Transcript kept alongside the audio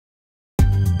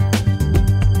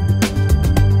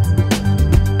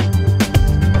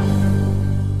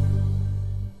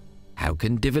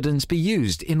can dividends be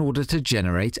used in order to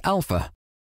generate alpha?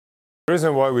 The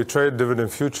reason why we trade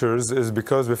dividend futures is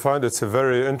because we find it's a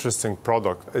very interesting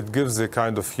product. It gives a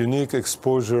kind of unique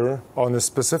exposure on a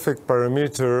specific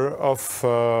parameter of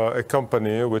a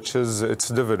company, which is its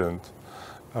dividend.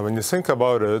 And when you think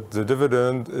about it, the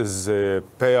dividend is a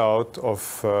payout of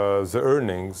the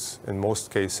earnings in most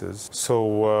cases. So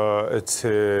it's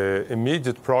an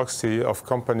immediate proxy of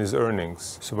companies'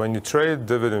 earnings. So when you trade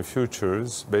dividend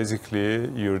futures, basically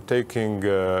you're taking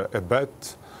a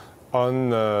bet on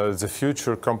the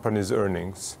future company's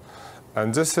earnings.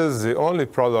 And this is the only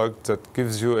product that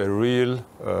gives you a real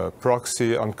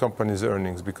proxy on companies'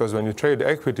 earnings, because when you trade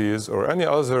equities or any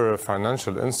other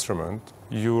financial instrument,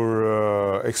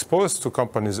 you're exposed to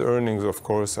companies' earnings, of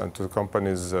course, and to the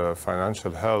company's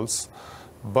financial health,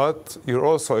 but you're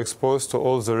also exposed to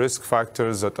all the risk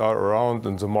factors that are around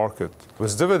in the market.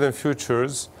 With dividend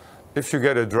futures, if you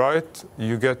get it right,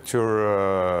 you get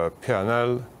your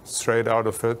P&L straight out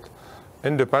of it,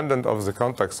 independent of the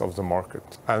context of the market.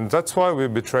 And that's why we'll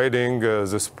be trading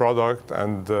this product,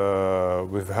 and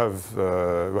we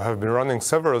have been running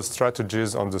several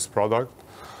strategies on this product.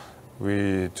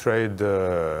 We trade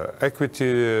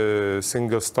equity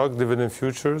single stock dividend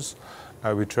futures,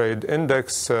 we trade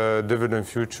index dividend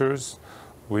futures.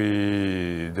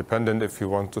 We, dependent if you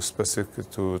want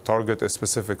to target a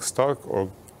specific stock or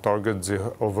target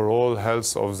the overall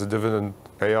health of the dividend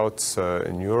payouts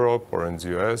in Europe or in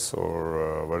the US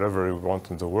or wherever you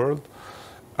want in the world.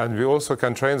 And we also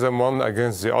can trade them one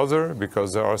against the other,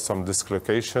 because there are some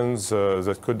dislocations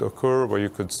that could occur where you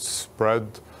could spread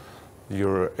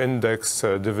your index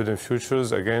dividend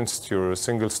futures against your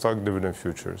single stock dividend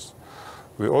futures.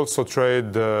 We also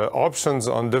trade options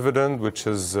on dividend, which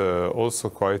is also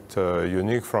quite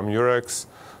unique from Eurex.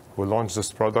 We launched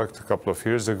this product a couple of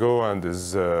years ago and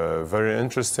is very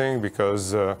interesting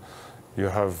because you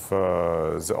have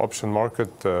the option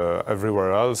market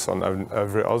everywhere else, on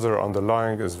every other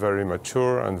underlying is very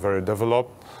mature and very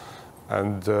developed.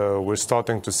 And we're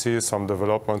starting to see some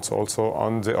developments also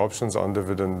on the options on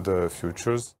dividend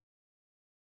futures.